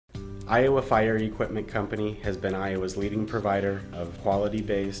Iowa Fire Equipment Company has been Iowa's leading provider of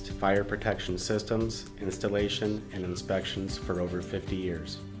quality-based fire protection systems, installation, and inspections for over 50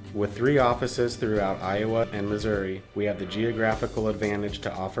 years. With 3 offices throughout Iowa and Missouri, we have the geographical advantage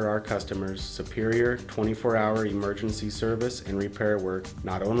to offer our customers superior 24-hour emergency service and repair work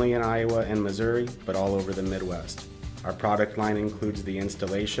not only in Iowa and Missouri, but all over the Midwest. Our product line includes the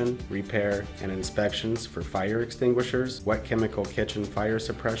installation, repair, and inspections for fire extinguishers, wet chemical kitchen fire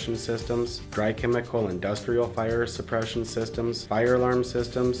suppression systems, dry chemical industrial fire suppression systems, fire alarm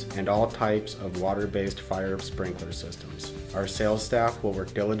systems, and all types of water-based fire sprinkler systems. Our sales staff will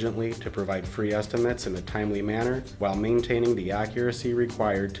work diligently to provide free estimates in a timely manner while maintaining the accuracy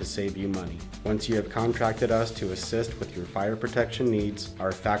required to save you money. Once you have contracted us to assist with your fire protection needs,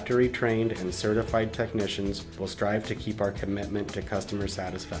 our factory-trained and certified technicians will strive to keep our commitment to customer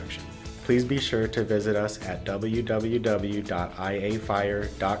satisfaction. Please be sure to visit us at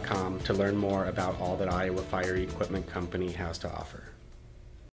www.iafire.com to learn more about all that Iowa Fire Equipment Company has to offer.